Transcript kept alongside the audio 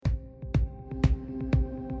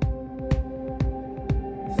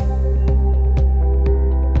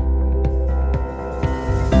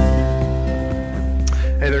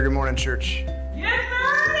morning, church. Good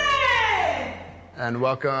morning! And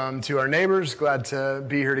welcome to our neighbors. Glad to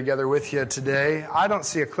be here together with you today. I don't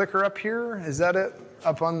see a clicker up here. Is that it?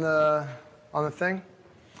 Up on the thing?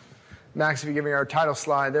 Max, if you give me our title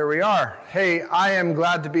slide, there we are. Hey, I am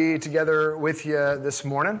glad to be together with you this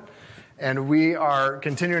morning. And we are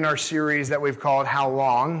continuing our series that we've called How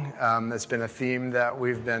Long? That's been a theme that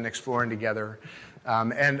we've been exploring together.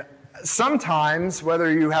 And sometimes,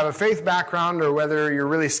 whether you have a faith background or whether you're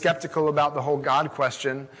really skeptical about the whole God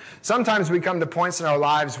question, sometimes we come to points in our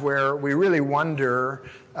lives where we really wonder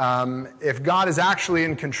if God is actually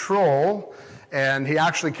in control and he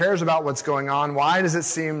actually cares about what's going on. Why does it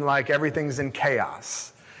seem like everything's in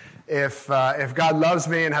chaos? If God loves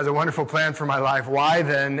me and has a wonderful plan for my life, why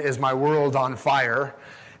then is my world on fire?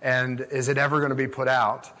 And is it ever going to be put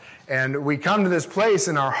out? And we come to this place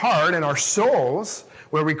in our heart and our souls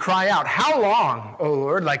where we cry out, how long, oh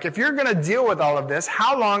Lord? Like, if you're going to deal with all of this,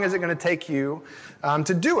 how long is it going to take you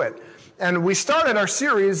to do it? And we started our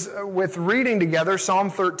series with reading together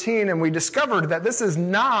Psalm 13, and we discovered that this is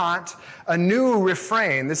not a new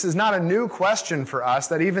refrain. This is not a new question for us,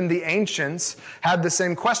 that even the ancients had the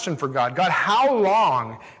same question for God. God, how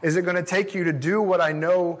long is it going to take you to do what I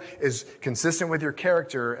know is consistent with your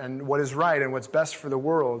character and what is right and what's best for the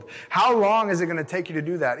world? How long is it going to take you to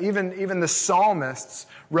do that? Even the psalmists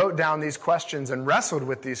wrote down these questions and wrestled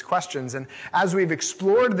with these questions. And as we've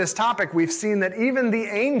explored this topic, we've seen that even the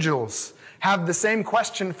angels have the same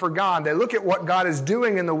question for God. They look at what God is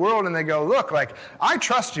doing in the world and they go, look, like, I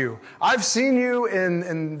trust you. I've seen you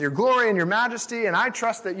in your glory and your majesty, and I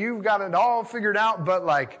trust that you've got it all figured out, but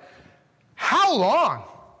like, how long?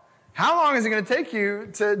 How long is it going to take you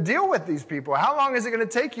to deal with these people? How long is it going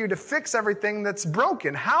to take you to fix everything that's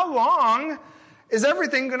broken? How long is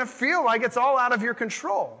everything going to feel like it's all out of your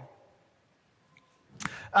control?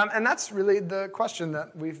 And that's really the question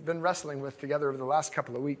that we've been wrestling with together over the last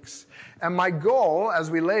couple of weeks. And my goal, as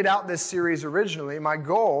we laid out this series originally, my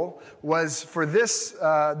goal was for this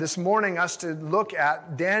morning us to look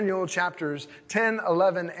at Daniel chapters 10,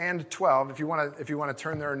 11, and 12. If you want to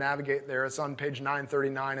turn there or navigate there, it's on page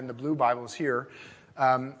 939 in the blue Bibles here.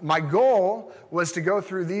 My goal was to go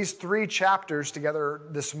through these three chapters together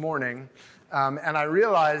this morning. And I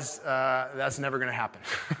realized that's never going to happen.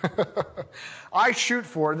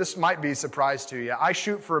 This might be a surprise to you, I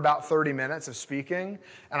shoot for about 30 minutes of speaking,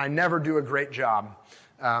 and I never do a great job.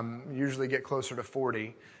 Usually get closer to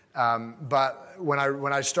 40. But when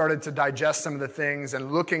I started to digest some of the things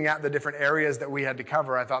and looking at the different areas that we had to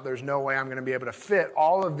cover, I thought there's no way I'm going to be able to fit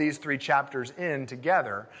all of these three chapters in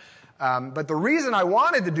together. But the reason I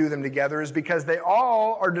wanted to do them together is because they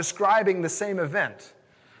all are describing the same event.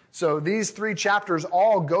 So these three chapters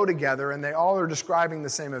all go together and they all are describing the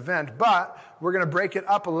same event, but we're going to break it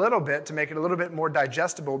up a little bit to make it a little bit more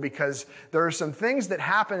digestible because there are some things that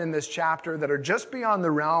happen in this chapter that are just beyond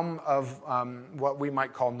the realm of what we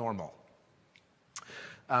might call normal.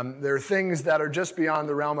 There are things that are just beyond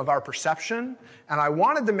the realm of our perception, and I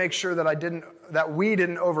wanted to make sure that we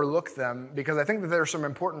didn't overlook them because I think that there are some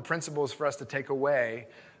important principles for us to take away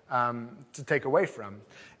from.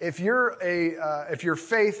 If your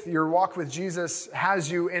faith, your walk with Jesus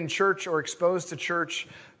has you in church or exposed to church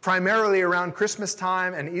primarily around Christmas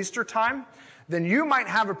time and Easter time, then you might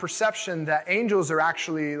have a perception that angels are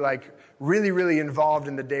actually like really, really involved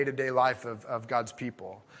in the day-to-day life of God's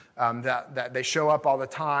people. That they show up all the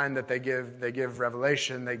time, that they give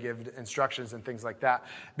revelation, they give instructions and things like that.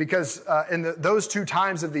 Because in those two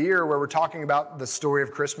times of the year where we're talking about the story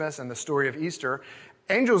of Christmas and the story of Easter,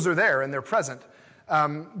 angels are there and they're present,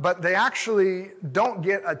 but they actually don't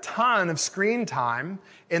get a ton of screen time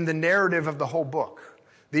in the narrative of the whole book.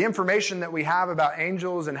 The information that we have about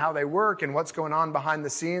angels and how they work and what's going on behind the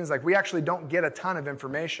scenes, like we actually don't get a ton of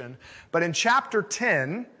information. But in chapter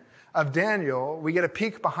 10 of Daniel, we get a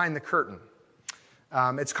peek behind the curtain.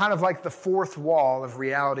 It's kind of like the fourth wall of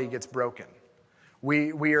reality gets broken.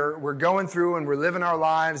 We're going through and we're living our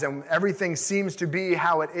lives and everything seems to be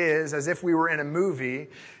how it is, as if we were in a movie,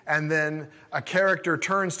 and then a character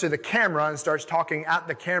turns to the camera and starts talking at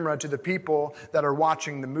the camera to the people that are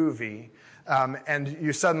watching the movie. And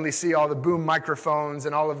you suddenly see all the boom microphones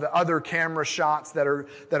and all of the other camera shots that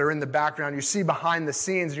are in the background. You see behind the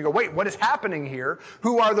scenes and you go, wait, what is happening here?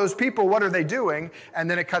 Who are those people? What are they doing? And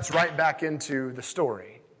then it cuts right back into the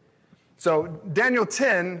story. So Daniel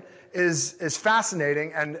 10 is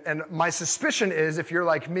fascinating, and my suspicion is, if you're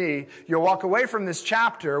like me, you'll walk away from this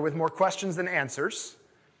chapter with more questions than answers.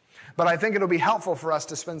 But I think it'll be helpful for us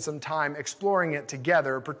to spend some time exploring it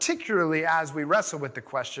together, particularly as we wrestle with the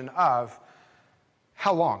question of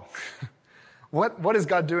how long? What is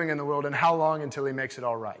God doing in the world, and how long until he makes it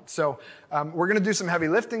all right? So we're going to do some heavy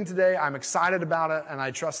lifting today. I'm excited about it, and I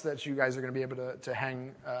trust that you guys are going to be able to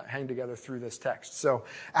hang together through this text. So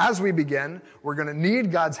as we begin, we're going to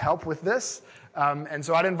need God's help with this. And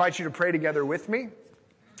so I'd invite you to pray together with me.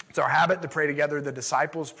 It's our habit to pray together the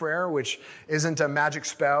disciples' prayer, which isn't a magic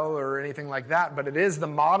spell or anything like that, but it is the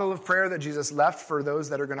model of prayer that Jesus left for those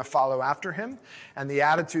that are going to follow after him. And the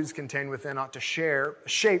attitudes contained within ought to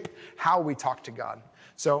shape how we talk to God.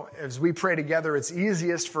 So as we pray together, it's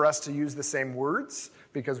easiest for us to use the same words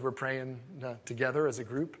because we're praying together as a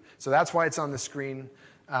group. So that's why it's on the screen.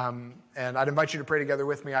 And I'd invite you to pray together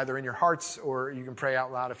with me, either in your hearts or you can pray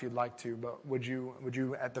out loud if you'd like to. But would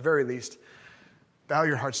you at the very least, bow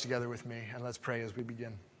your hearts together with me, and let's pray as we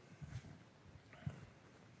begin.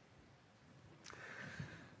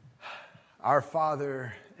 Our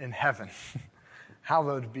Father in heaven,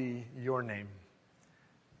 hallowed be your name.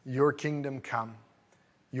 Your kingdom come,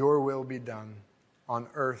 your will be done on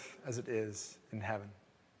earth as it is in heaven.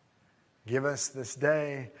 Give us this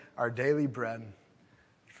day our daily bread.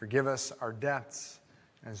 Forgive us our debts,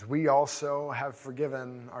 as we also have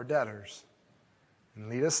forgiven our debtors. And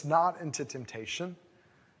lead us not into temptation,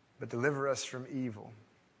 but deliver us from evil.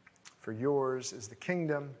 For yours is the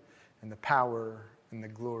kingdom and the power and the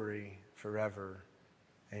glory forever.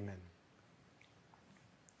 Amen.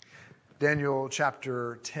 Daniel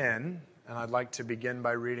chapter 10, and I'd like to begin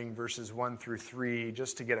by reading verses 1 through 3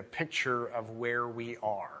 just to get a picture of where we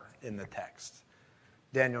are in the text.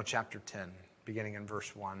 Daniel chapter 10, beginning in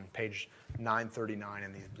verse 1, page 939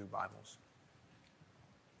 in these blue Bibles.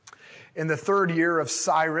 In the 3rd year of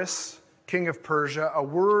Cyrus, king of Persia, a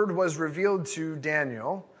word was revealed to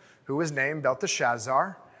Daniel, who was named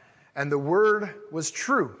Belteshazzar, and the word was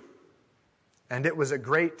true, and it was a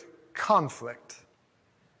great conflict.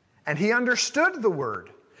 And he understood the word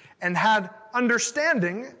and had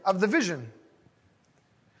understanding of the vision.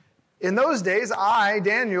 In those days, I,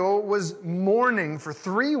 Daniel, was mourning for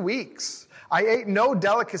 3 weeks. I ate no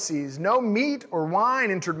delicacies, no meat or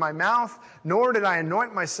wine entered my mouth, nor did I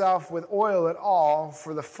anoint myself with oil at all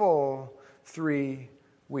for the full 3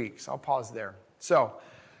 weeks. I'll pause there. So,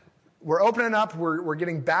 we're opening up, we're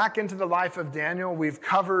getting back into the life of Daniel. We've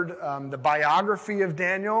covered the biography of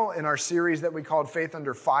Daniel in our series that we called Faith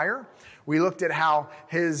Under Fire. We looked at how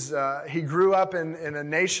he grew up in a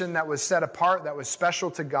nation that was set apart, that was special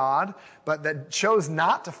to God, but that chose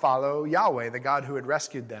not to follow Yahweh, the God who had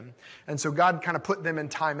rescued them. And so God kind of put them in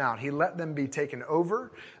timeout. He let them be taken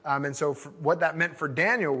over. And so what that meant for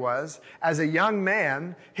Daniel was, as a young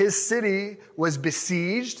man, his city was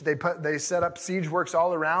besieged. They set up siege works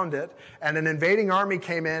all around it. And an invading army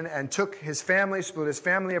came in and took his family, split his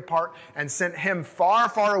family apart, and sent him far,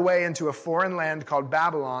 far away into a foreign land called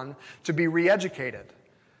Babylon to be re-educated.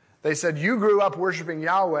 They said, you grew up worshiping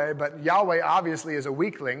Yahweh, but Yahweh obviously is a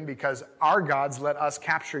weakling because our gods let us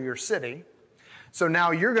capture your city. So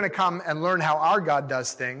now you're going to come and learn how our God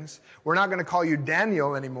does things. We're not going to call you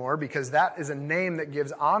Daniel anymore because that is a name that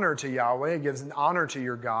gives honor to Yahweh. It gives an honor to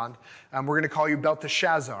your God. We're going to call you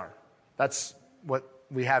Belteshazzar. That's what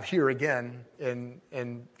we have here again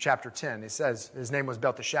in chapter 10. It says his name was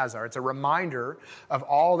Belteshazzar. It's a reminder of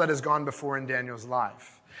all that has gone before in Daniel's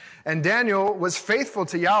life. And Daniel was faithful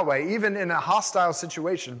to Yahweh, even in a hostile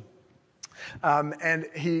situation. And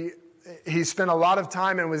he spent a lot of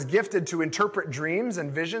time and was gifted to interpret dreams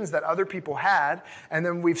and visions that other people had. And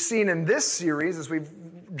then we've seen in this series, as we've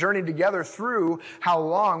journeyed together through how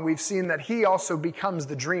long, we've seen that he also becomes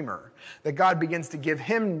the dreamer. That God begins to give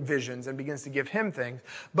him visions and begins to give him things.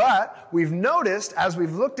 But we've noticed, as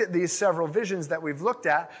we've looked at these several visions that we've looked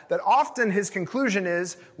at, that often his conclusion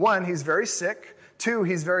is, 1, he's very sick. 2,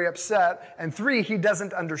 he's very upset. And 3, he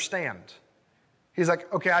doesn't understand. He's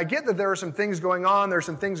like, okay, I get that there are some things going on, there's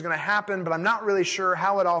some things going to happen, but I'm not really sure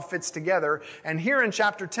how it all fits together. And here in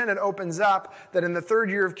chapter 10, it opens up that in the 3rd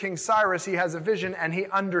year of King Cyrus, he has a vision and he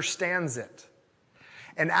understands it.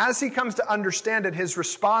 And as he comes to understand it, his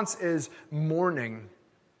response is mourning,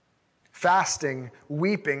 fasting,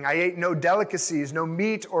 weeping. I ate no delicacies, no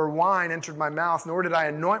meat or wine entered my mouth, nor did I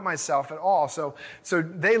anoint myself at all. So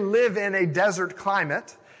they live in a desert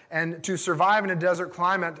climate. And to survive in a desert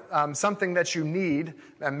climate, something that you need,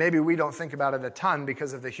 and maybe we don't think about it a ton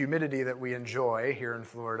because of the humidity that we enjoy here in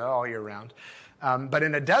Florida all year round. But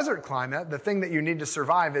in a desert climate, the thing that you need to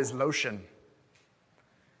survive is lotion.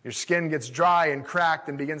 Your skin gets dry and cracked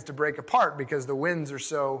and begins to break apart because the winds are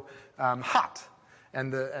so hot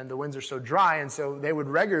and the winds are so dry. And so they would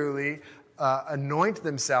regularly anoint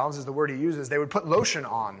themselves, is the word he uses. They would put lotion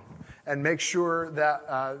on and make sure that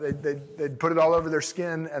they'd put it all over their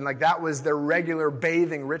skin, and like that was their regular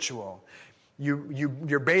bathing ritual.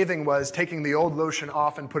 Your bathing was taking the old lotion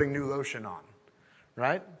off and putting new lotion on,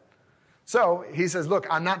 right? So he says, look,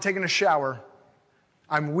 I'm not taking a shower.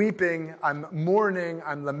 I'm weeping, I'm mourning,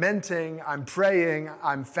 I'm lamenting, I'm praying,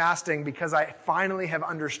 I'm fasting because I finally have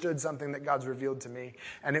understood something that God's revealed to me,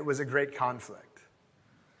 and it was a great conflict.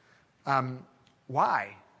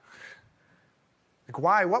 Why?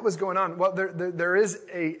 Why? What was going on? Well, there is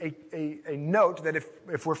a note that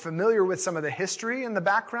if we're familiar with some of the history in the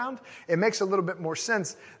background, it makes a little bit more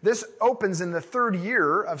sense. This opens in the 3rd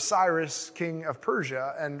year of Cyrus, king of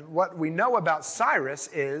Persia. And what we know about Cyrus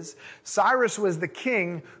is Cyrus was the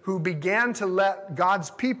king who began to let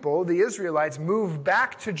God's people, the Israelites, move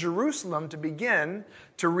back to Jerusalem to begin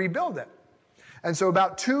to rebuild it. And so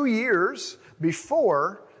about 2 years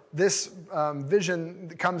before this vision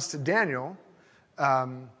comes to Daniel,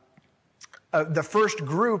 the first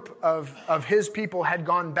group of his people had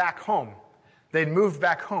gone back home. They'd moved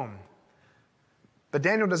back home. But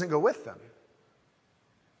Daniel doesn't go with them.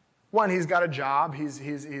 One, he's got a job. He's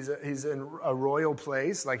in a royal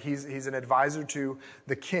place. Like he's an advisor to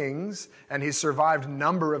the kings, and he's survived a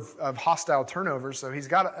number of hostile turnovers, so he's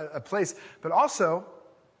got a place. But also,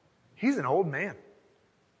 he's an old man.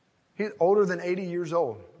 He's older than 80 years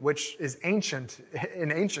old, which is ancient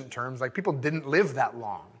in ancient terms. Like people didn't live that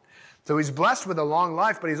long. So he's blessed with a long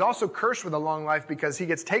life, but he's also cursed with a long life because he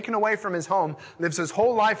gets taken away from his home, lives his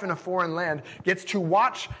whole life in a foreign land, gets to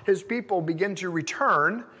watch his people begin to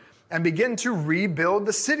return and begin to rebuild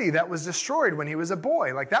the city that was destroyed when he was a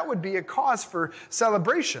boy. Like that would be a cause for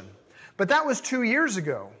celebration. But that was 2 years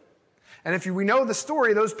ago. And if we know the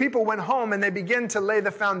story, those people went home and they began to lay the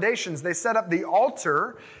foundations. They set up the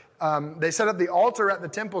altar. They set up the altar at the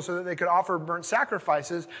temple so that they could offer burnt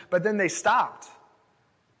sacrifices, but then they stopped.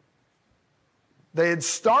 They had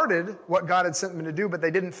started what God had sent them to do, but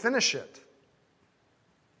they didn't finish it.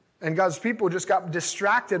 And God's people just got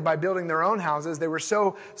distracted by building their own houses. They were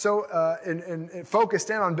so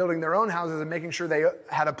focused in on building their own houses and making sure they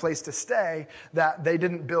had a place to stay that they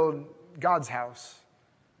didn't build God's house.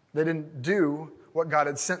 They didn't do what God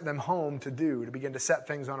had sent them home to do, to begin to set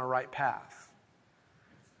things on a right path.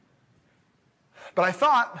 But I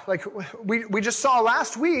thought, like we just saw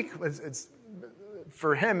last week,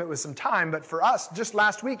 for him it was some time, but for us, just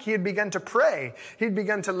last week, he had begun to pray. He'd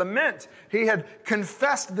begun to lament. He had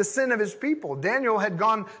confessed the sin of his people. Daniel had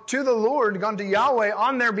gone to the Lord, gone to Yahweh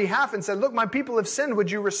on their behalf and said, look, my people have sinned.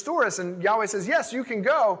 Would you restore us? And Yahweh says, yes, you can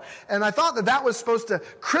go. And I thought that was supposed to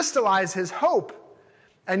crystallize his hope.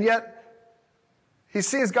 And yet, he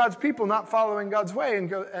sees God's people not following God's way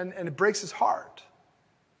and it breaks his heart.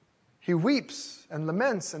 He weeps and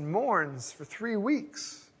laments and mourns for 3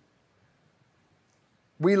 weeks.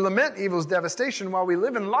 We lament evil's devastation while we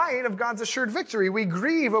live in light of God's assured victory. We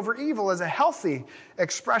grieve over evil as a healthy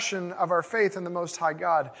expression of our faith in the Most High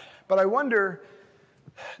God. But I wonder,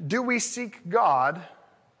 do we seek God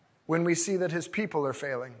when we see that his people are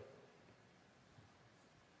failing?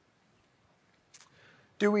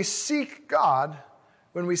 Do we seek God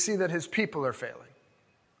when we see that his people are failing?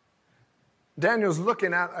 Daniel's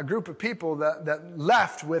looking at a group of people that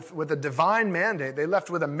left with a divine mandate. They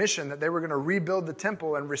left with a mission that they were going to rebuild the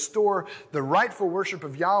temple and restore the rightful worship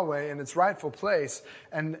of Yahweh in its rightful place.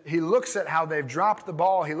 And he looks at how they've dropped the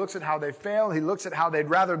ball. He looks at how they failed. He looks at how they'd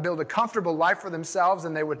rather build a comfortable life for themselves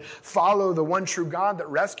and they would follow the one true God that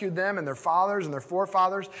rescued them and their fathers and their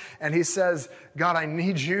forefathers. And he says, God, I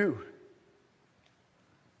need you.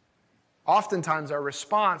 Oftentimes our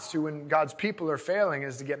response to when God's people are failing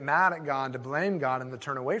is to get mad at God, to blame God, and to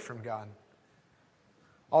turn away from God.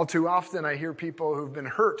 All too often I hear people who've been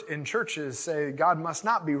hurt in churches say God must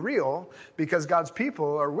not be real because God's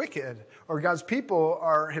people are wicked, or God's people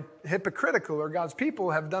are hypocritical, or God's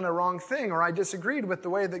people have done a wrong thing, or I disagreed with the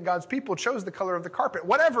way that God's people chose the color of the carpet.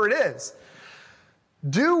 Whatever it is,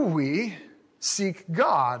 do we seek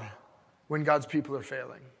God when God's people are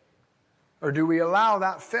failing? Or do we allow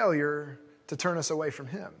that failure to turn us away from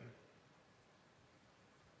him?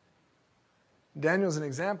 Daniel's an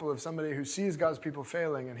example of somebody who sees God's people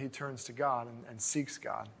failing and he turns to God and seeks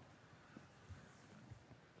God.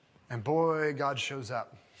 And boy, God shows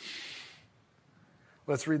up.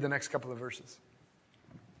 Let's read the next couple of verses.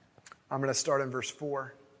 I'm going to start in verse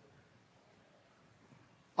 4.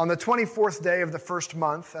 On the 24th day of the first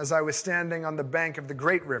month, as I was standing on the bank of the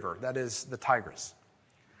great river, that is the Tigris,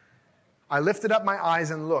 I lifted up my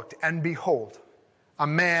eyes and looked, and behold, a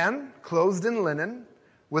man clothed in linen,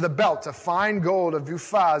 with a belt of fine gold of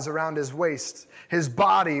Uphaz around his waist. His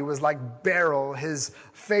body was like beryl. His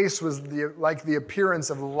face was like the appearance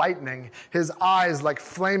of lightning. His eyes like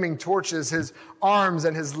flaming torches. His arms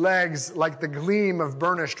and his legs like the gleam of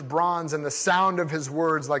burnished bronze, and the sound of his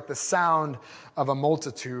words like the sound of a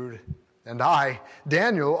multitude. And I,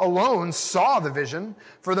 Daniel, alone saw the vision,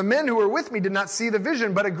 for the men who were with me did not see the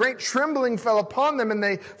vision, but a great trembling fell upon them, and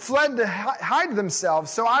they fled to hide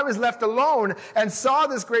themselves. So I was left alone and saw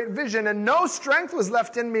this great vision, and no strength was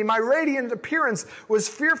left in me. My radiant appearance was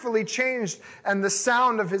fearfully changed, and the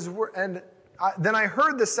sound of his then I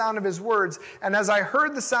heard the sound of his words, and as I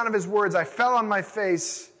heard the sound of his words, I fell on my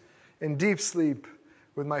face in deep sleep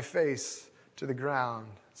with my face to the ground.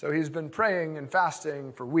 So he's been praying and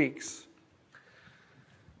fasting for weeks.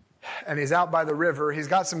 And he's out by the river. He's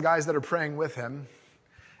got some guys that are praying with him.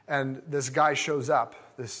 And this guy shows up.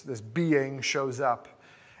 This being shows up.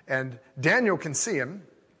 And Daniel can see him.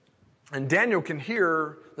 And Daniel can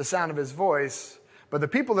hear the sound of his voice. But the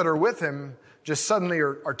people that are with him just suddenly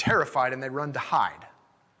are terrified and they run to hide.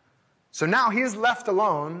 So now he's left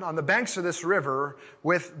alone on the banks of this river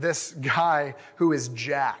with this guy who is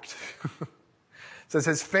jacked. It says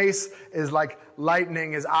his face is like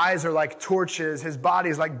lightning, his eyes are like torches, his body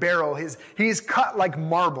is like beryl, he's cut like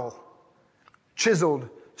marble, chiseled,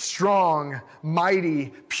 strong,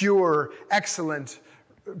 mighty, pure, excellent,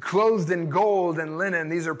 clothed in gold and linen.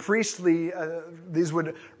 These are priestly, these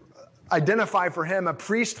would identify for him a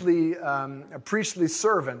priestly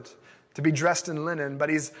servant to be dressed in linen. But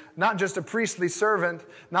he's not just a priestly servant,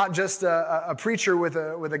 not just a preacher with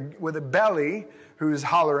a belly who's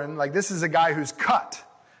hollering. Like, this is a guy who's cut,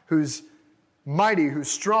 who's mighty,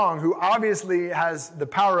 who's strong, who obviously has the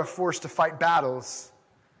power of force to fight battles.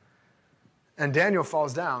 And Daniel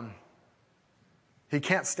falls down. He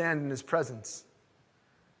can't stand in his presence.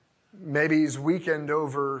 Maybe he's weakened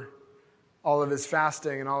over all of his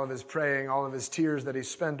fasting and all of his praying, all of his tears that he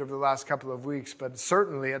spent over the last couple of weeks, but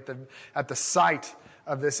certainly at the sight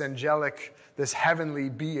of this angelic, this heavenly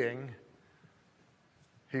being,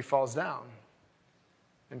 he falls down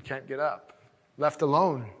and can't get up. Left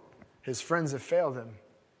alone, his friends have failed him.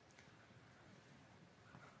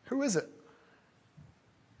 Who is it?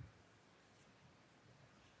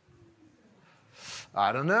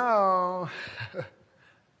 I don't know.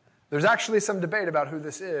 There's actually some debate about who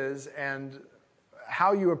this is, and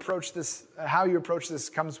how you approach this. How you approach this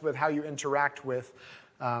comes with how you interact with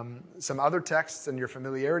some other texts and your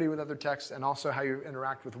familiarity with other texts, and also how you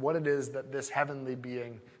interact with what it is that this heavenly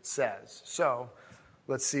being says. So,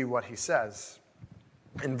 let's see what he says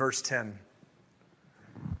in verse 10.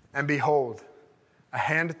 And behold, a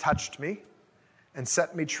hand touched me and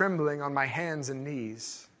set me trembling on my hands and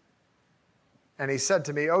knees. And he said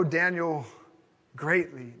to me, O Daniel,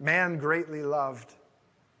 man greatly loved,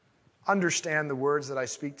 understand the words that I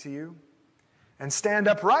speak to you, and stand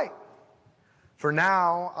upright, for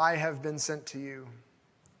now I have been sent to you.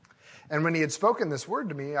 And when he had spoken this word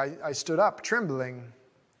to me, I stood up, trembling.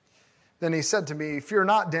 Then he said to me, Fear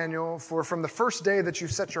not, Daniel, for from the first day that you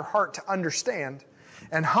set your heart to understand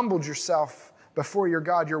and humbled yourself before your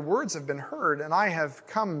God, your words have been heard, and I have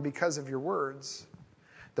come because of your words.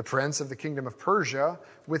 The prince of the kingdom of Persia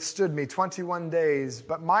withstood me 21 days,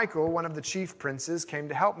 but Michael, one of the chief princes, came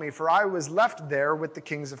to help me, for I was left there with the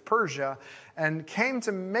kings of Persia, and came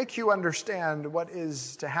to make you understand what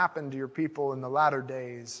is to happen to your people in the latter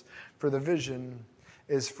days, for the vision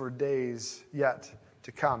is for days yet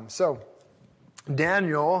to come. So,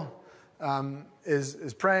 Daniel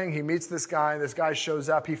is praying. He meets this guy. This guy shows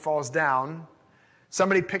up. He falls down.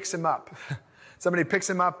 Somebody picks him up. Somebody picks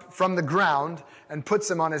him up from the ground and puts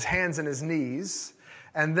him on his hands and his knees.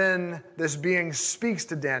 And then this being speaks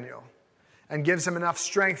to Daniel and gives him enough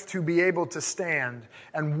strength to be able to stand.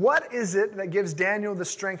 And what is it that gives Daniel the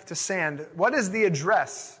strength to stand? What is the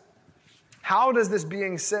address? How does this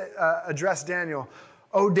being address Daniel?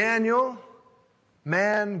 O Daniel,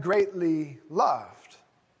 man greatly loved.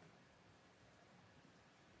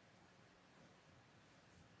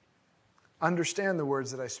 Understand the words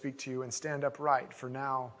that I speak to you and stand upright, for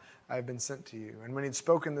now I have been sent to you. And when he'd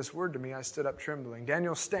spoken this word to me, I stood up trembling.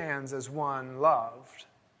 Daniel stands as one loved.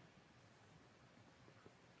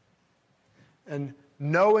 And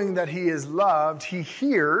knowing that he is loved, he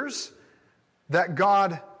hears that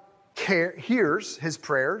God hears his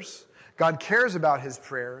prayers, God cares about his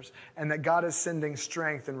prayers, and that God is sending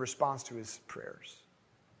strength in response to his prayers.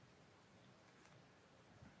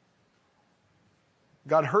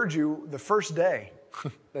 God heard you the first day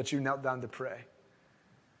that you knelt down to pray.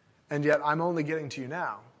 And yet I'm only getting to you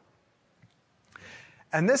now.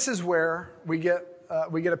 And this is where we get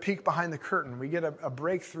a peek behind the curtain. We get a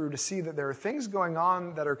breakthrough to see that there are things going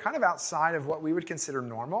on that are kind of outside of what we would consider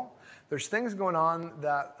normal. There's things going on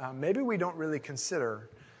that maybe we don't really consider.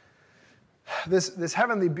 This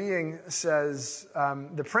heavenly being says,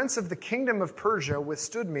 the prince of the kingdom of Persia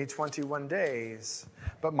withstood me 21 days.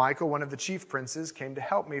 But Michael, one of the chief princes, came to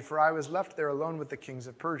help me, for I was left there alone with the kings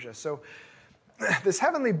of Persia. So this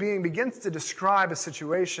heavenly being begins to describe a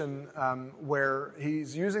situation where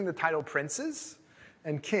he's using the title princes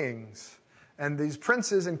and kings. And these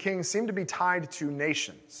princes and kings seem to be tied to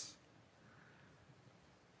nations.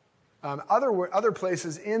 Other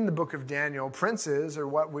places in the book of Daniel, princes are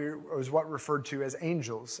what referred to as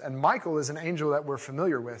angels. And Michael is an angel that we're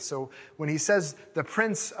familiar with. So when he says the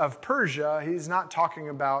prince of Persia, he's not talking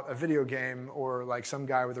about a video game or like some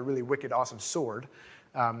guy with a really wicked, awesome sword.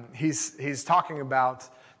 He's talking about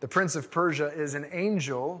the prince of Persia is an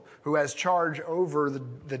angel who has charge over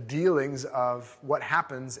the dealings of what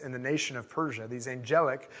happens in the nation of Persia. These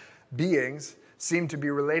angelic beings seem to be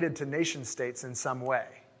related to nation states in some way.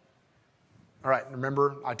 All right,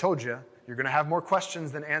 remember, I told you, you're going to have more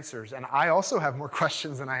questions than answers. And I also have more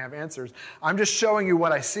questions than I have answers. I'm just showing you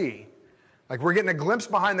what I see. Like we're getting a glimpse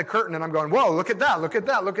behind the curtain and I'm going, whoa, look at that, look at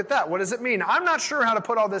that, look at that. What does it mean? I'm not sure how to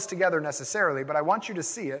put all this together necessarily, but I want you to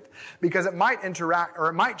see it because it might interact or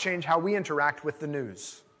it might change how we interact with the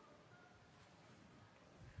news.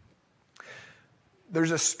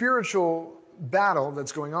 There's a spiritual battle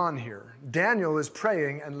that's going on here. Daniel is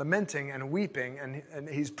praying and lamenting and weeping, and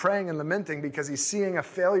he's praying and lamenting because he's seeing a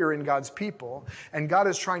failure in God's people, and God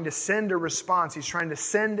is trying to send a response. He's trying to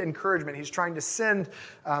send encouragement. He's trying to send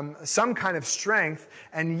some kind of strength,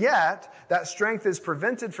 and yet that strength is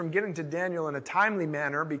prevented from getting to Daniel in a timely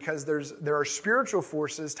manner because there are spiritual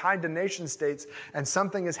forces tied to nation states, and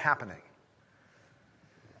something is happening.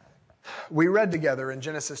 We read together in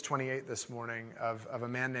Genesis 28 this morning of a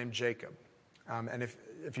man named Jacob. And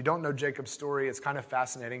if you don't know Jacob's story, it's kind of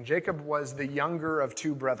fascinating. Jacob was the younger of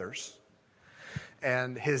two brothers.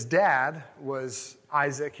 And his dad was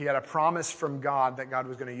Isaac. He had a promise from God that God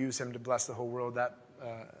was going to use him to bless the whole world.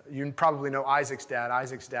 You probably know Isaac's dad.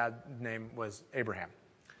 Isaac's dad's name was Abraham.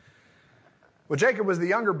 Well, Jacob was the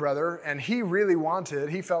younger brother, and he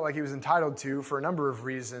felt like he was entitled to, for a number of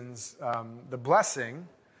reasons, the blessing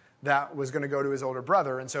that was going to go to his older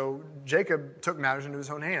brother. And so Jacob took matters into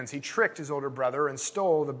his own hands. He tricked his older brother and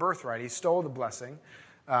stole the birthright. He stole the blessing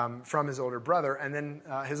from his older brother. And then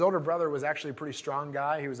his older brother was actually a pretty strong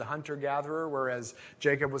guy. He was a hunter-gatherer, whereas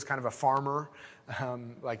Jacob was kind of a farmer.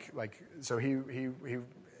 So he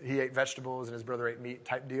ate vegetables and his brother ate meat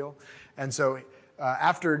type deal. And so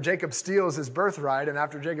after Jacob steals his birthright and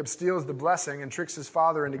after Jacob steals the blessing and tricks his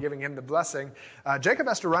father into giving him the blessing, Jacob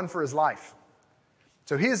has to run for his life.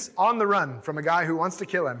 So he's on the run from a guy who wants to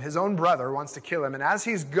kill him. His own brother wants to kill him. And as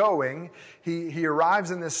he's going, he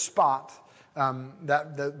arrives in this spot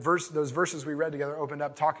that those verses we read together opened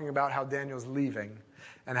up talking about how Daniel's leaving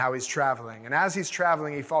and how he's traveling. And as he's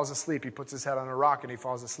traveling, he falls asleep. He puts his head on a rock and he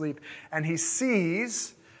falls asleep. And he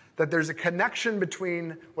sees that there's a connection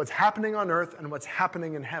between what's happening on earth and what's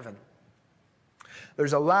happening in heaven.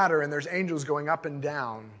 There's a ladder and there's angels going up and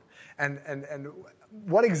down. And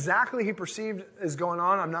what exactly he perceived is going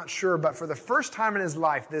on, I'm not sure. But for the first time in his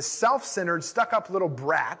life, this self-centered, stuck-up little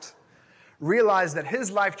brat realized that his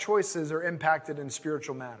life choices are impacted in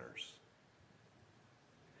spiritual matters.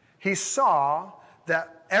 He saw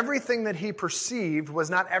that everything that he perceived was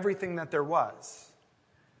not everything that there was.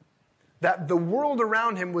 That the world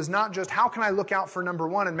around him was not just, how can I look out for number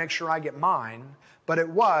one and make sure I get mine? But it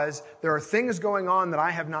was, there are things going on that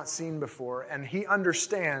I have not seen before. And he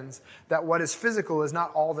understands that what is physical is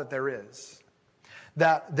not all that there is.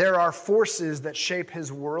 That there are forces that shape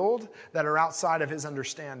his world that are outside of his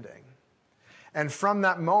understanding. And from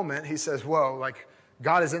that moment, he says, whoa, like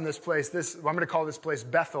God is in this place. I'm going to call this place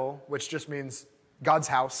Bethel, which just means God's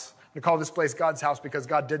house. I'm going to call this place God's house because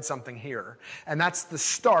God did something here. And that's the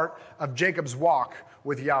start of Jacob's walk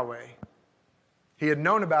with Yahweh. He had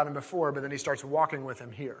known about him before, but then he starts walking with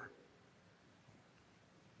him here.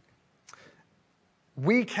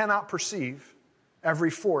 We cannot perceive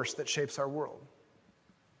every force that shapes our world.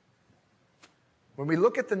 When we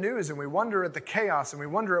look at the news and we wonder at the chaos and we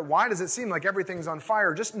wonder at why does it seem like everything's on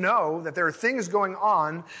fire, just know that there are things going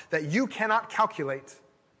on that you cannot calculate.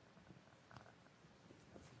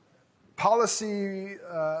 Policy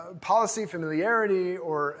familiarity,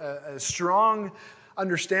 or a strong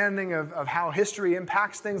understanding of how history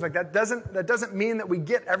impacts things, like that doesn't mean that we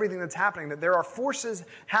get everything that's happening, that there are forces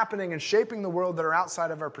happening and shaping the world that are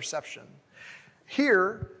outside of our perception.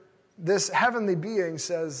 Here, this heavenly being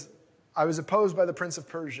says, I was opposed by the prince of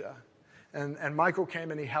Persia. And Michael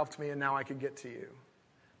came and he helped me, and now I could get to you.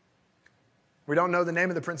 We don't know the name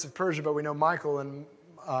of the prince of Persia, but we know Michael, and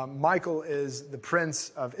Michael is the prince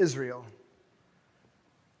of Israel,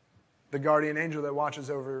 the guardian angel that watches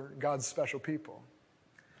over God's special people.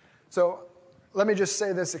 So let me just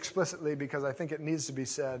say this explicitly because I think it needs to be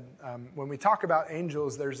said. When we talk about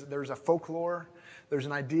angels, there's a folklore, there's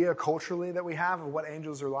an idea culturally that we have of what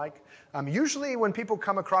angels are like. Usually when people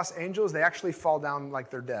come across angels, they actually fall down like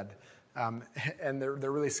they're dead. And they're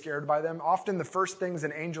really scared by them. Often the first things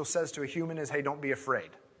an angel says to a human is, hey, don't be afraid.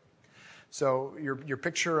 So your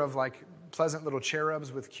picture of like pleasant little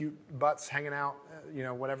cherubs with cute butts hanging out,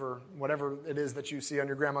 whatever it is that you see on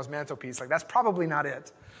your grandma's mantelpiece, like that's probably not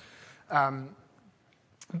it.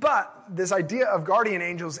 But this idea of guardian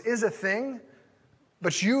angels is a thing,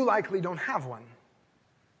 but you likely don't have one.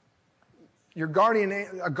 A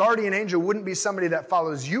guardian angel wouldn't be somebody that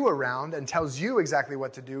follows you around and tells you exactly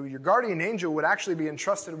what to do. Your guardian angel would actually be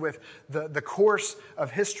entrusted with the course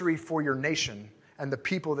of history for your nation and the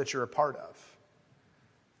people that you're a part of.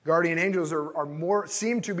 Guardian angels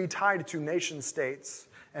seem to be tied to nation states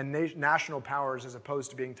and national powers as opposed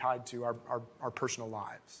to being tied to our personal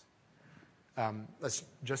lives. That's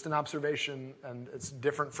just an observation, and it's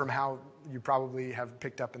different from how you probably have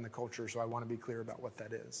picked up in the culture, so I want to be clear about what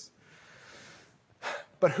that is.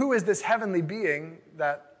 But who is this heavenly being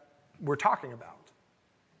that we're talking about?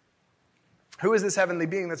 Who is this heavenly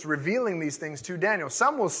being that's revealing these things to Daniel?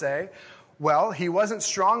 Some will say, well, he wasn't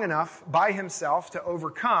strong enough by himself to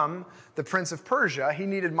overcome the prince of Persia. He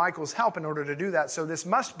needed Michael's help in order to do that, so this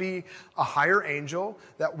must be a higher angel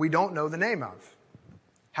that we don't know the name of.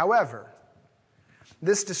 However,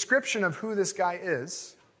 this description of who this guy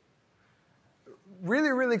is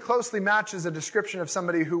really, really closely matches a description of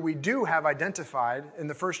somebody who we do have identified in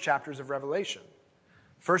the first chapters of Revelation.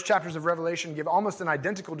 First chapters of Revelation give almost an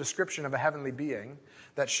identical description of a heavenly being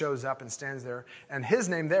that shows up and stands there, and his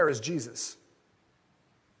name there is Jesus.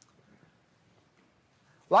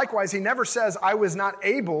 Likewise, he never says, I was not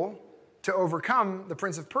able to overcome the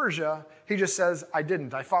prince of Persia. He just says, I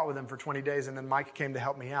didn't. I fought with him for 20 days, and then Mike came to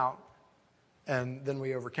help me out, and then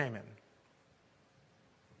we overcame him.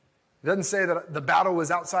 It doesn't say that the battle was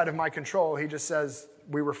outside of my control. He just says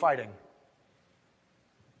we were fighting.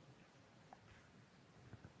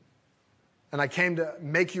 And I came to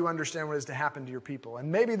make you understand what is to happen to your people.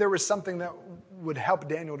 And maybe there was something that would help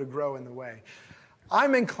Daniel to grow in the way.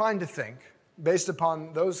 I'm inclined to think, based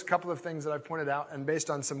upon those couple of things that I've pointed out and based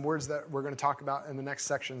on some words that we're going to talk about in the next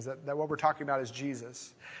sections, that what we're talking about is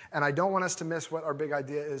Jesus. And I don't want us to miss what our big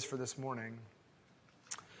idea is for this morning.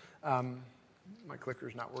 My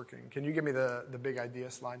clicker's not working. Can you give me the big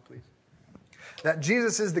idea slide, please? That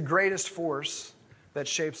Jesus is the greatest force that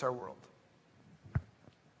shapes our world.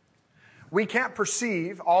 We can't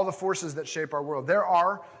perceive all the forces that shape our world. There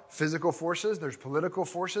are physical forces, there's political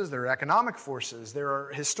forces, there are economic forces, there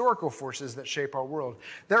are historical forces that shape our world.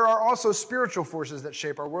 There are also spiritual forces that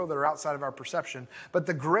shape our world that are outside of our perception. But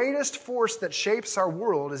the greatest force that shapes our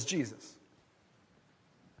world is Jesus.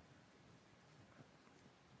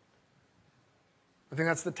 I think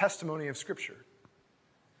that's the testimony of Scripture.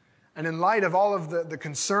 And in light of all of the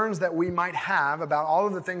concerns that we might have about all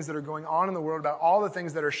of the things that are going on in the world, about all the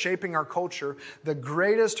things that are shaping our culture, the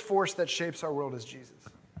greatest force that shapes our world is Jesus.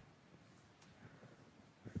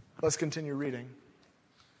 Let's continue reading.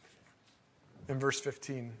 In verse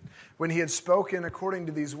 15, when he had spoken according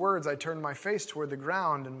to these words, I turned my face toward the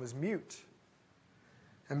ground and was mute.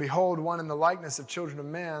 And behold, one in the likeness of children of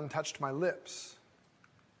man touched my lips.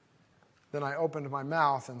 Then I opened my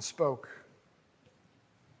mouth and spoke.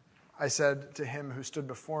 I said to him who stood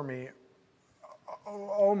before me,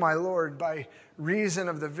 O my Lord, by reason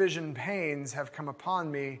of the vision pains have come upon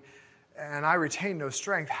me, and I retain no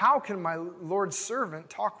strength. How can my Lord's servant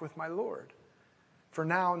talk with my Lord? For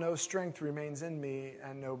now no strength remains in me,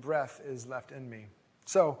 and no breath is left in me.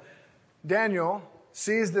 So Daniel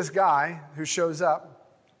sees this guy who shows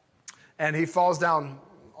up, and he falls down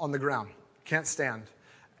on the ground, can't stand.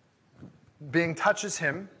 Being touches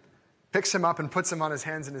him, picks him up and puts him on his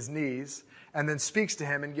hands and his knees, and then speaks to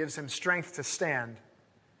him and gives him strength to stand.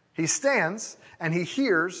 He stands and he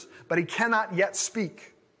hears, but he cannot yet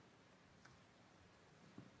speak.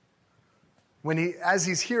 As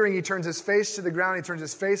he's hearing, he turns his face to the ground, he turns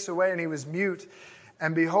his face away, and he was mute.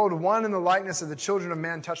 And behold, one in the likeness of the children of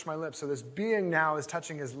man touched my lips. So this being now is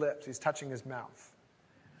touching his lips, he's touching his mouth.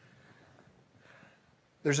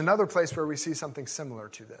 There's another place where we see something similar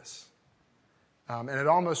to this. And it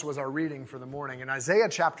almost was our reading for the morning. In Isaiah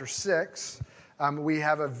chapter 6, we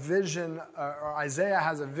have a vision, or Isaiah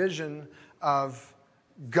has a vision of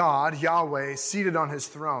God, Yahweh, seated on his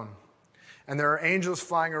throne. And there are angels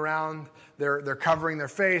flying around. They're covering their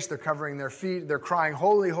face. They're covering their feet. They're crying,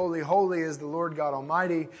 "Holy, holy, holy is the Lord God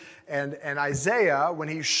Almighty." And Isaiah, when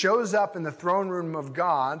he shows up in the throne room of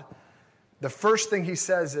God, the first thing he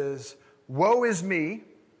says is, "Woe is me,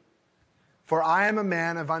 for I am a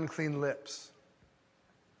man of unclean lips.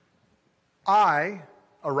 I,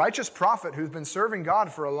 a righteous prophet who's been serving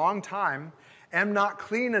God for a long time, am not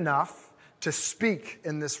clean enough to speak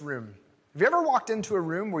in this room." Have you ever walked into a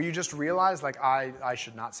room where you just realize, like, I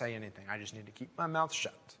should not say anything. I just need to keep my mouth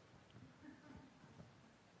shut?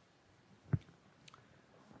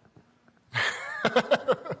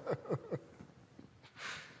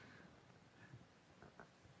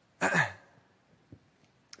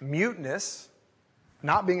 Muteness,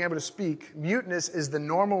 not being able to speak, muteness is the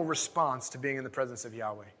normal response to being in the presence of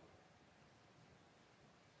Yahweh.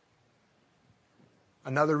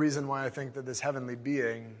 Another reason why I think that this heavenly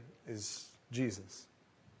being is Jesus.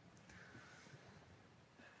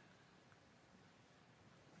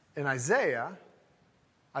 In Isaiah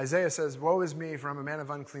says, "Woe is me, for I'm a man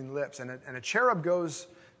of unclean lips." And a cherub goes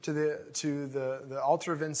to the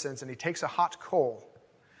altar of incense, and he takes a hot coal,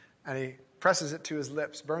 and he presses it to his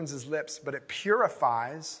lips, burns his lips, but it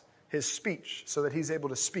purifies his speech so that he's able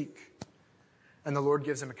to speak. And the Lord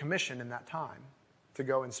gives him a commission in that time to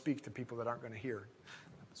go and speak to people that aren't going to hear.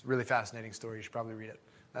 It's a really fascinating story. You should probably read it.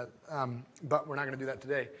 But we're not going to do that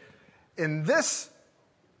today. In this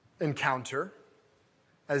encounter,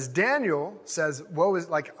 as Daniel says, woe,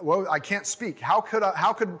 I can't speak. How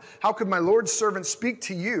could my Lord's servant speak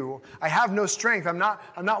to you? I have no strength. I'm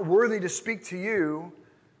not worthy to speak to you.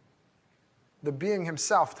 The being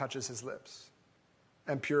himself touches his lips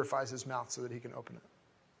and purifies his mouth so that he can open it.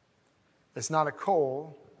 It's not a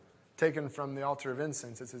coal taken from the altar of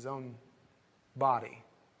incense. It's his own body.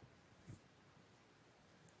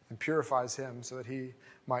 And purifies him so that he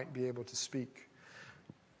might be able to speak.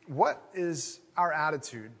 What is our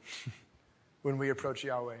attitude when we approach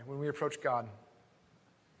Yahweh, when we approach God?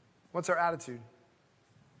 What's our attitude?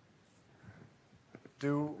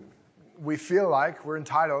 Do we feel like we're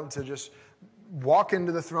entitled to just walk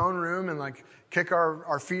into the throne room and like kick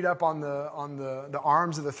our feet up on the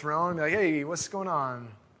arms of the throne and be like, "Hey, what's going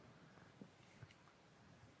on?"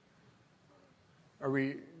 Are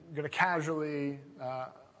we going to casually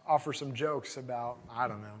offer some jokes about, I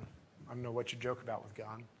don't know what you joke about with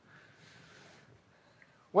God.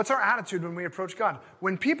 What's our attitude when we approach God?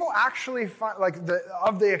 When people actually find,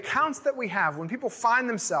 of the accounts that we have, when people find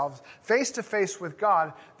themselves face to face with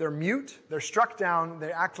God, they're mute, they're struck down,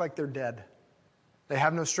 they act like they're dead. They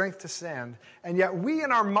have no strength to stand. And yet we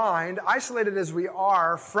in our mind, isolated as we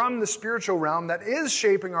are from the spiritual realm that is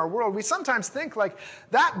shaping our world, we sometimes think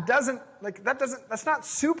that's not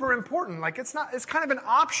super important. It's kind of an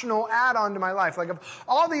optional add-on to my life. Like, of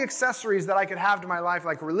all the accessories that I could have to my life,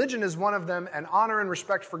 like religion is one of them, and honor and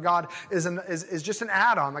respect for God is just an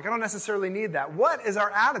add-on. Like, I don't necessarily need that. What is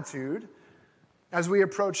our attitude as we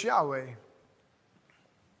approach Yahweh?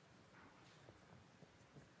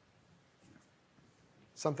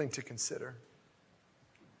 Something to consider,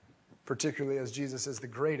 particularly as Jesus is the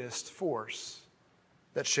greatest force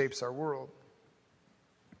that shapes our world.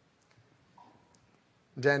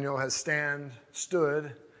 Daniel has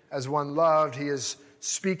stood as one loved. He is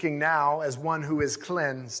speaking now as one who is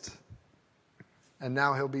cleansed. And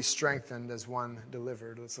now he'll be strengthened as one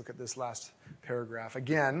delivered. Let's look at this last paragraph.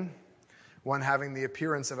 Again, one having the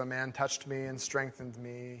appearance of a man touched me and strengthened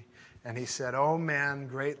me. And he said, "O man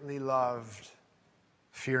greatly loved,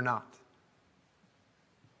 fear not.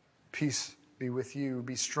 Peace be with you.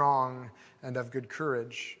 Be strong and of good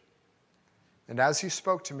courage." And as he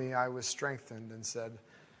spoke to me, I was strengthened and said,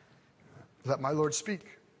 "Let my Lord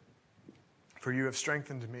speak, for you have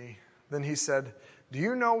strengthened me." Then he said, "Do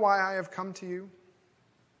you know why I have come to you?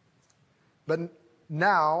 But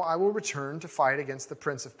now I will return to fight against the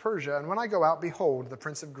prince of Persia, and when I go out, behold, the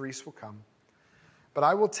prince of Greece will come. But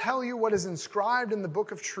I will tell you what is inscribed in the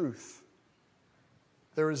book of truth.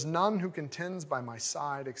 There is none who contends by my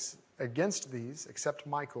side against these except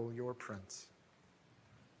Michael, your prince."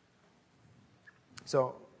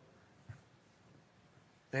 So,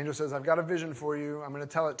 the angel says, "I've got a vision for you. I'm going to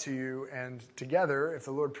tell it to you. And together, if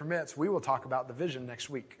the Lord permits, we will talk about the vision next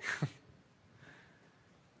week."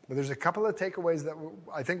 But there's a couple of takeaways that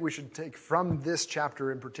I think we should take from this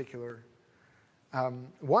chapter in particular.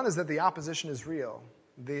 One is that the opposition is real.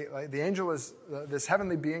 The angel is this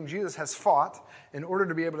heavenly being. Jesus has fought in order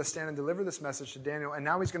to be able to stand and deliver this message to Daniel, and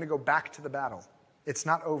now he's going to go back to the battle. It's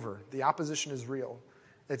not over. The opposition is real.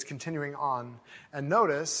 It's continuing on. And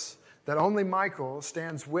notice that only Michael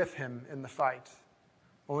stands with him in the fight.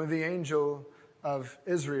 Only the angel of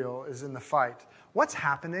Israel is in the fight. What's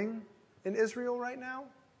happening in Israel right now?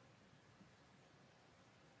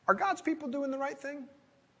 Are God's people doing the right thing?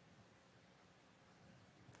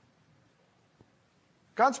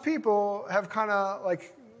 God's people have kind of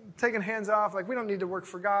like taken hands off, like we don't need to work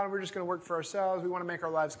for God, we're just going to work for ourselves, we want to make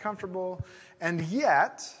our lives comfortable. And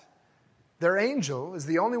yet, their angel is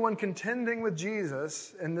the only one contending with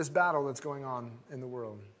Jesus in this battle that's going on in the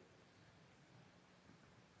world.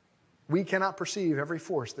 We cannot perceive every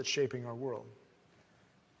force that's shaping our world.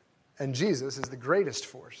 And Jesus is the greatest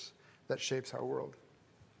force that shapes our world.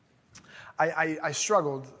 I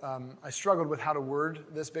struggled with how to word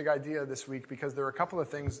this big idea this week because there are a couple of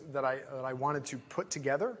things that I wanted to put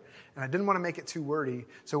together, and I didn't want to make it too wordy.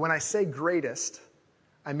 So when I say greatest,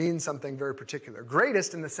 I mean something very particular.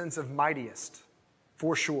 Greatest in the sense of mightiest,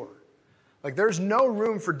 for sure. Like there's no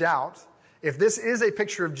room for doubt, if this is a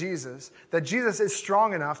picture of Jesus, that Jesus is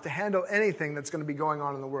strong enough to handle anything that's going to be going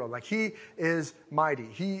on in the world. Like he is mighty.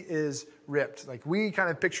 He is ripped. Like we kind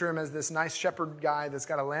of picture him as this nice shepherd guy that's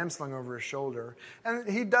got a lamb slung over his shoulder. And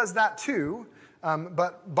he does that too.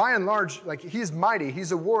 But by and large, like he's mighty.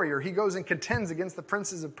 He's a warrior. He goes and contends against the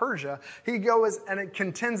princes of Persia. He goes and it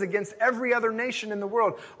contends against every other nation in the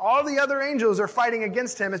world. All the other angels are fighting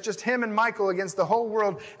against him. It's just him and Michael against the whole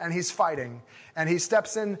world, and he's fighting. And he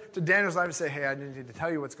steps into Daniel's life and says, hey, I need to tell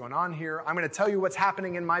you what's going on here. I'm going to tell you what's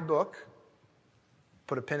happening in my book.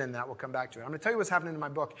 Put a pin in that. We'll come back to it. I'm going to tell you what's happening in my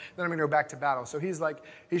book. Then I'm going to go back to battle. So he's like,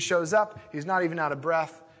 he shows up. He's not even out of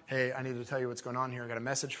breath. Hey, I need to tell you what's going on here. I got a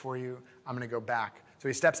message for you. I'm going to go back. So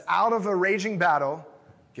he steps out of a raging battle,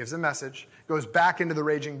 gives a message, goes back into the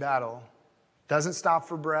raging battle, doesn't stop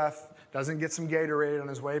for breath, doesn't get some Gatorade on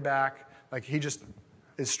his way back. Like he just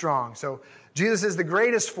is strong. So Jesus is the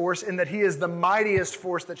greatest force in that he is the mightiest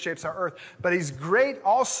force that shapes our earth. But he's great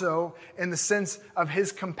also in the sense of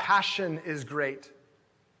his compassion is great.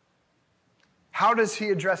 How does he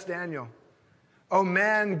address Daniel? O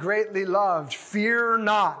man greatly loved, fear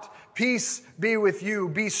not. Peace be with you.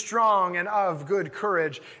 Be strong and of good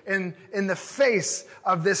courage. In the face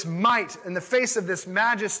of this might, in the face of this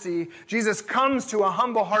majesty, Jesus comes to a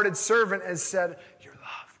humble-hearted servant and said, you're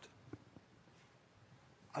loved.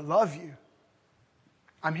 I love you.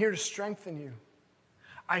 I'm here to strengthen you.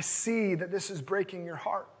 I see that this is breaking your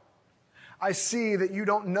heart. I see that you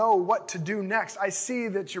don't know what to do next. I see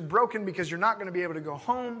that you're broken because you're not going to be able to go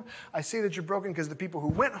home. I see that you're broken because the people who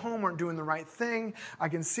went home aren't doing the right thing. I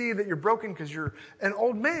can see that you're broken because you're an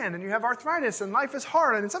old man and you have arthritis and life is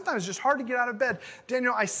hard and sometimes it's just hard to get out of bed.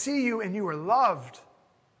 Daniel, I see you and you are loved.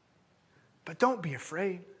 But don't be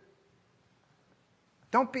afraid.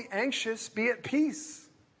 Don't be anxious. Be at peace.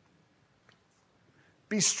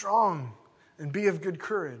 Be strong and be of good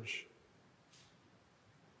courage.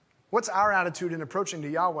 What's our attitude in approaching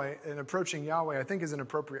Yahweh, I think is an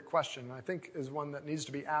appropriate question. And I think is one that needs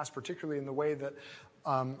to be asked, particularly in the way that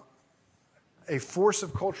a force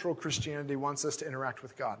of cultural Christianity wants us to interact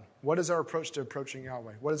with God. What is our approach to approaching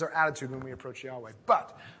Yahweh? What is our attitude when we approach Yahweh?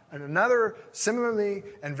 But another similarly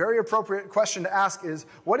and very appropriate question to ask is,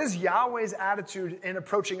 what is Yahweh's attitude in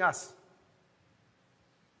approaching us?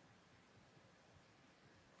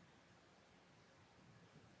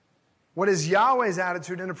 What is Yahweh's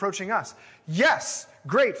attitude in approaching us? Yes,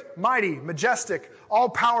 great, mighty, majestic,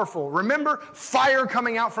 all-powerful. Remember, fire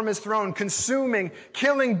coming out from his throne, consuming,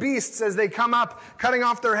 killing beasts as they come up, cutting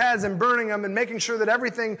off their heads and burning them and making sure that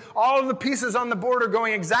everything, all of the pieces on the board are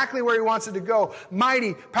going exactly where he wants it to go.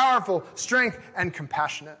 Mighty, powerful, strength, and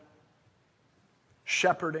compassionate.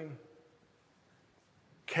 Shepherding,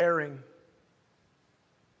 caring.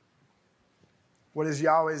 What is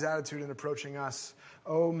Yahweh's attitude in approaching us?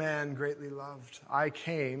 Oh man, greatly loved.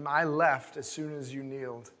 I left as soon as you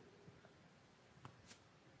kneeled.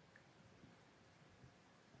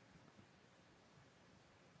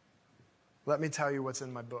 Let me tell you what's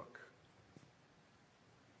in my book.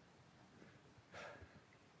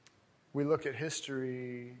 We look at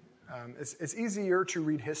history. It's easier to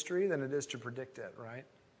read history than it is to predict it, right?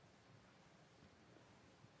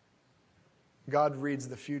 God reads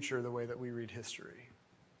the future the way that we read history.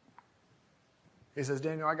 He says,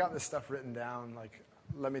 Daniel, I got this stuff written down. Like,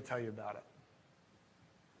 let me tell you about it.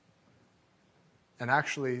 And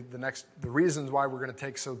actually, the reasons why we're going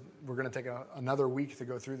to take another week to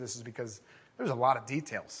go through this is because there's a lot of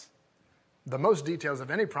details. The most details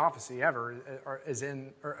of any prophecy ever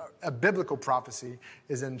a biblical prophecy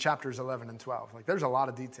is in chapters 11 and 12. Like, there's a lot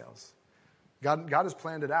of details. God has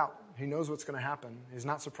planned it out. He knows what's going to happen. He's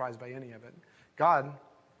not surprised by any of it. God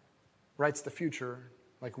writes the future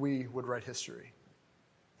like we would write history.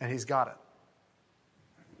 And he's got it.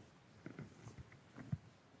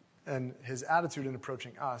 And his attitude in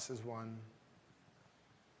approaching us is one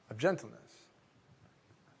of gentleness,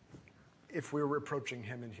 if we were approaching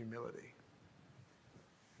him in humility.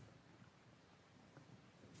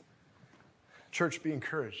 Church, be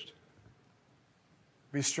encouraged.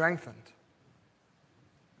 Be strengthened.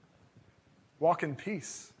 Walk in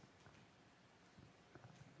peace.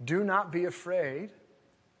 Do not be afraid,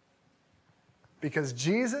 because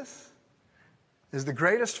Jesus is the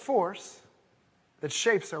greatest force that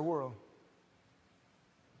shapes our world.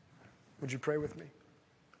 Would you pray with me?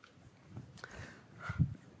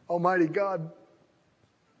 Almighty God,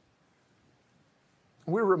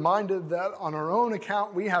 we're reminded that on our own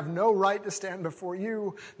account we have no right to stand before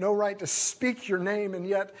you, no right to speak your name, and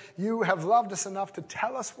yet you have loved us enough to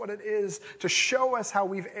tell us what it is, to show us how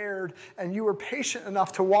we've erred, and you are patient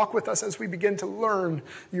enough to walk with us as we begin to learn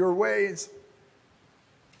your ways.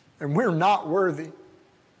 And we're not worthy.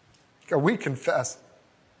 God, we confess.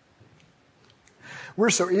 We're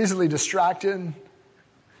so easily distracted.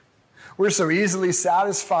 We're so easily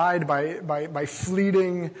satisfied by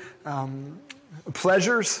fleeting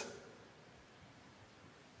pleasures.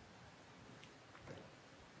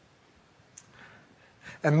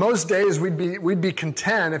 And most days we'd be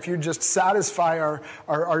content if you'd just satisfy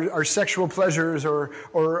our sexual pleasures or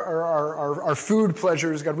our food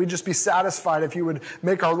pleasures. God, we'd just be satisfied if you would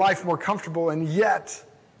make our life more comfortable. And yet,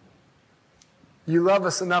 you love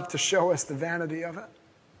us enough to show us the vanity of it.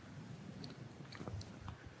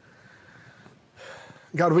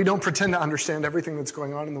 God, we don't pretend to understand everything that's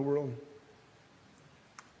going on in the world.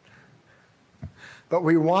 But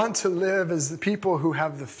we want to live as the people who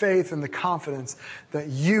have the faith and the confidence that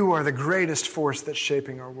you are the greatest force that's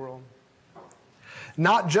shaping our world.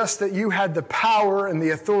 Not just that you had the power and the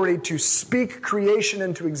authority to speak creation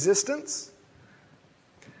into existence,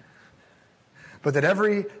 but that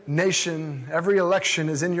every nation, every election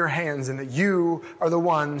is in your hands and that you are the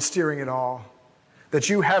one steering it all. That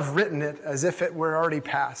you have written it as if it were already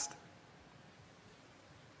past.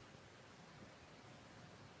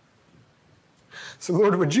 So,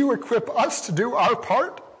 Lord, would you equip us to do our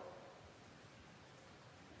part?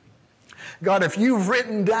 God, if you've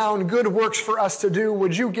written down good works for us to do,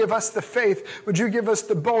 would you give us the faith? Would you give us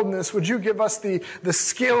the boldness? Would you give us the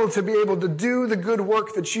skill to be able to do the good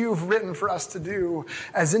work that you've written for us to do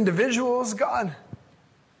as individuals, God?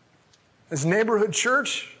 As neighborhood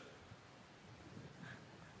church?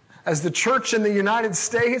 As the church in the United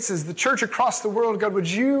States, as the church across the world, God, would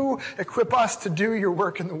you equip us to do your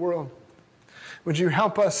work in the world? Would you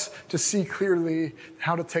help us to see clearly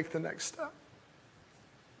how to take the next step?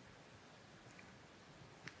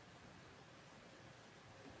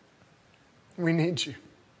 We need you.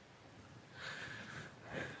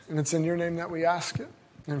 And it's in your name that we ask it,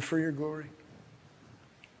 and for your glory.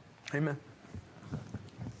 Amen.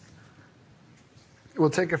 We'll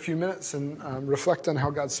take a few minutes and reflect on how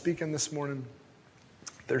God's speaking this morning.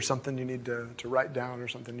 If there's something you need to write down or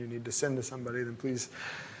something you need to send to somebody, then please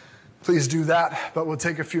do that. But we'll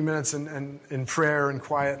take a few minutes in prayer and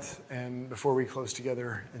quiet and before we close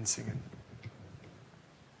together in singing.